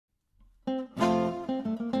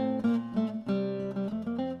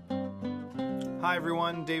Hi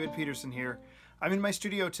everyone, David Petersen here. I'm in my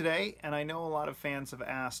studio today, and I know a lot of fans have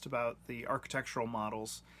asked about the architectural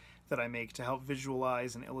models that I make to help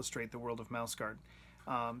visualize and illustrate the world of MouseGuard.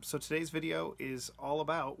 So today's video is all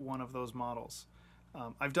about one of those models.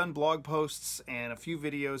 I've done blog posts and a few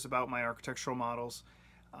videos about my architectural models,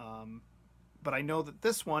 but I know that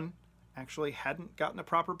this one actually hadn't gotten a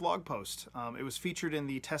proper blog post. It was featured in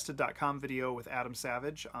the Tested.com video with Adam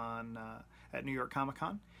Savage on at New York Comic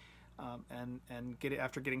Con.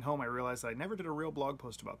 After getting home, I realized that I never did a real blog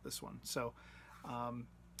post about this one. So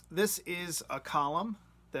this is a column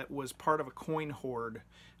that was part of a Coin Horde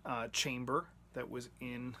chamber that was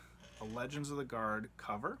in a Legends of the Guard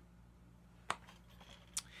cover.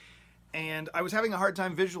 And I was having a hard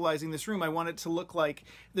time visualizing this room. I wanted it to look like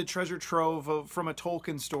the treasure trove from a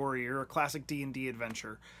Tolkien story or a classic D&D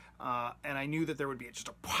adventure. And I knew that there would be just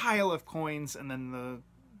a pile of coins and then the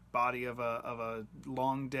body of a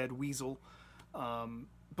long dead weasel.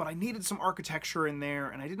 But I needed some architecture in there,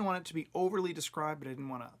 and I didn't want it to be overly described, but I didn't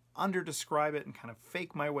want to under-describe it and kind of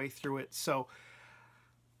fake my way through it. So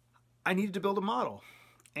I needed to build a model.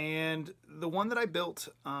 And the one that I built,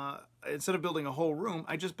 instead of building a whole room,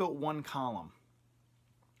 I just built one column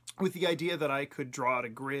with the idea that I could draw out a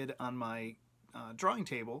grid on my drawing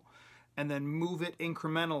table and then move it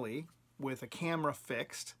incrementally with a camera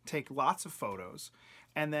fixed, take lots of photos,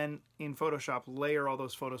 and then in Photoshop layer all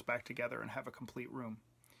those photos back together and have a complete room.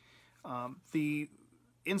 The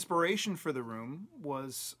inspiration for the room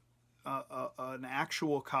was an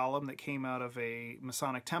actual column that came out of a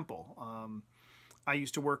Masonic temple. I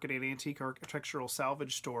used to work at an antique architectural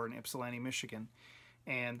salvage store in Ypsilanti, Michigan,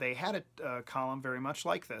 and they had a column very much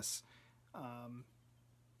like this.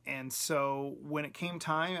 And so when it came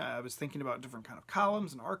time, I was thinking about different kind of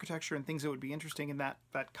columns and architecture and things that would be interesting, and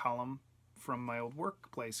that column from my old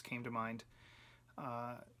workplace came to mind.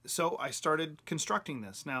 So I started constructing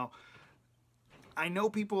this. Now, I know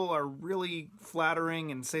people are really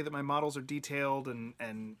flattering and say that my models are detailed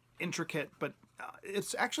and intricate, but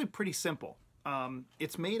it's actually pretty simple.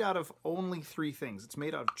 It's made out of only three things. It's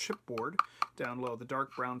made out of chipboard. Down low, the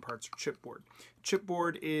dark brown parts are chipboard.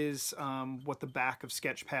 Chipboard is what the back of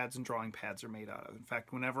sketch pads and drawing pads are made out of. In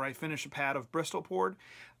fact, whenever I finish a pad of Bristol board,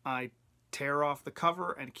 I tear off the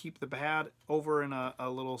cover and keep the pad over in a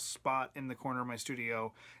little spot in the corner of my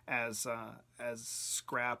studio as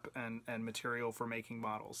scrap and material for making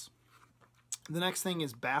models. The next thing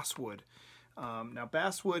is basswood. Now,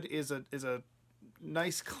 basswood is a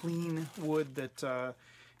nice clean wood that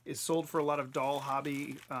is sold for a lot of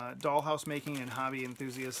dollhouse making and hobby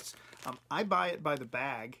enthusiasts. I buy it by the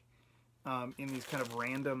bag in these kind of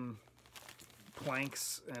random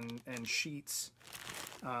planks and sheets.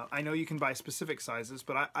 I know you can buy specific sizes,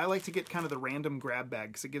 but I like to get kind of the random grab bag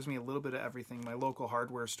because it gives me a little bit of everything. My local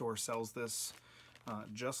hardware store sells this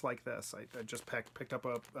just like this. I just picked up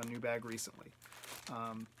a new bag recently.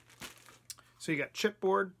 So you got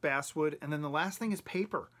chipboard, basswood, and then the last thing is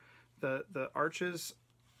paper. The arches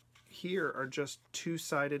here are just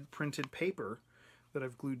two-sided printed paper that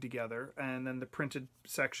I've glued together, and then the printed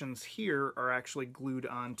sections here are actually glued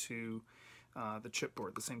onto the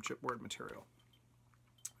chipboard, the same chipboard material.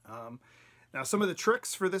 Now, some of the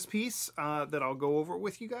tricks for this piece that I'll go over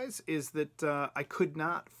with you guys is that I could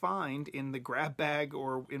not find in the grab bag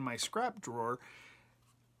or in my scrap drawer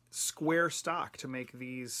square stock to make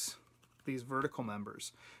these vertical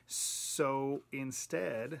members. So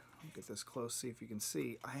instead, I'll get this close, see if you can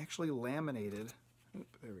see, I actually laminated,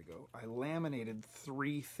 there we go, I laminated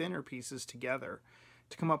three thinner pieces together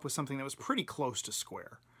to come up with something that was pretty close to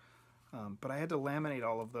square. But I had to laminate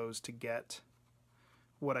all of those to get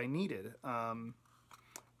what I needed,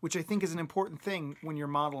 which I think is an important thing when you're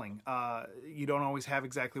modeling. You don't always have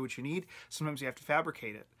exactly what you need. Sometimes you have to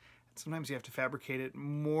fabricate it. Sometimes you have to fabricate it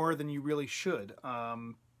more than you really should.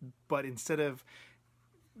 But instead of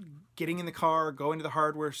getting in the car, going to the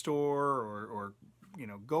hardware store, or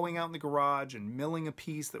going out in the garage and milling a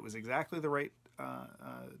piece that was exactly the right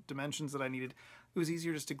dimensions that I needed, it was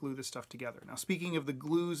easier just to glue this stuff together. Now, speaking of the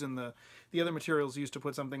glues and the other materials used to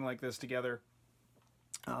put something like this together,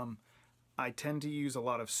 I tend to use a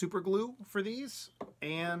lot of super glue for these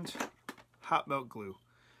and hot melt glue.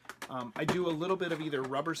 I do a little bit of either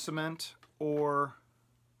rubber cement or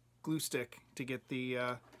glue stick to get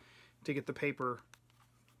the paper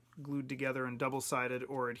glued together and double-sided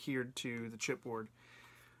or adhered to the chipboard.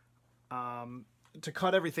 To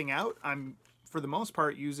cut everything out, I'm for the most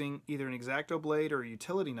part using either an X-Acto blade or a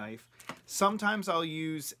utility knife. Sometimes I'll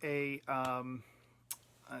use an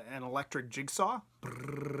electric jigsaw,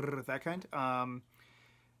 that kind.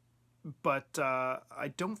 But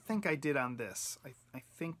I don't think I did on this. I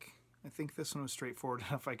think I think this one was straightforward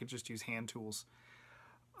enough I could just use hand tools.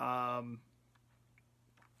 But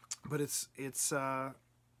it's the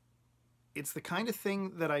kind of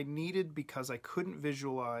thing that I needed because I couldn't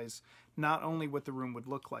visualize not only what the room would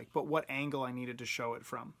look like, but what angle I needed to show it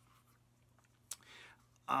from.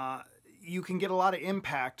 You can get a lot of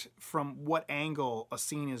impact from what angle a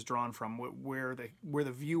scene is drawn from, where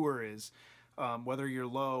the viewer is, whether you're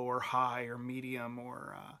low or high or medium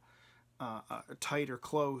or tight or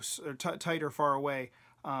close, or tight or far away.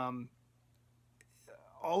 All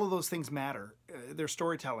of those things matter. They're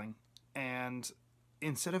storytelling. And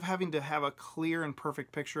instead of having to have a clear and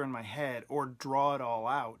perfect picture in my head or draw it all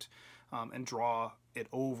out and draw it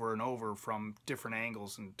over and over from different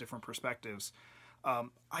angles and different perspectives,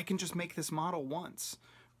 I can just make this model once,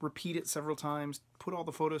 repeat it several times, put all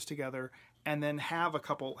the photos together, and then have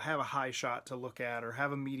a high shot to look at, or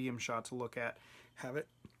have a medium shot to look at, have it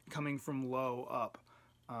coming from low up.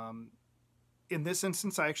 In this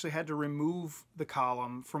instance, I actually had to remove the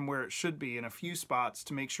column from where it should be in a few spots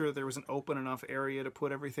to make sure there was an open enough area to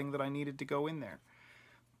put everything that I needed to go in there.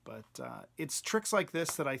 But it's tricks like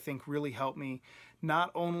this that I think really help me,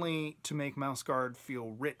 not only to make Mouse Guard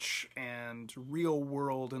feel rich and real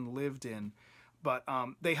world and lived in, but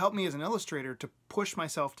they help me as an illustrator to push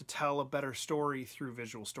myself to tell a better story through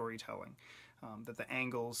visual storytelling. That the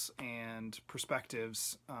angles and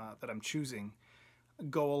perspectives that I'm choosing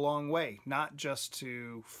go a long way, not just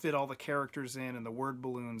to fit all the characters in and the word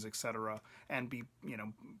balloons, etc., and be,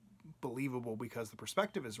 believable because the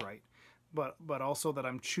perspective is right, but also that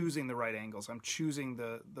I'm choosing the right angles. I'm choosing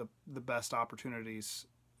the best opportunities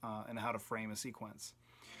and how to frame a sequence.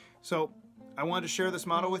 So I wanted to share this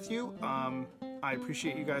model with you. I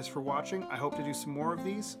appreciate you guys for watching. I hope to do some more of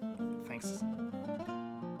these. Thanks.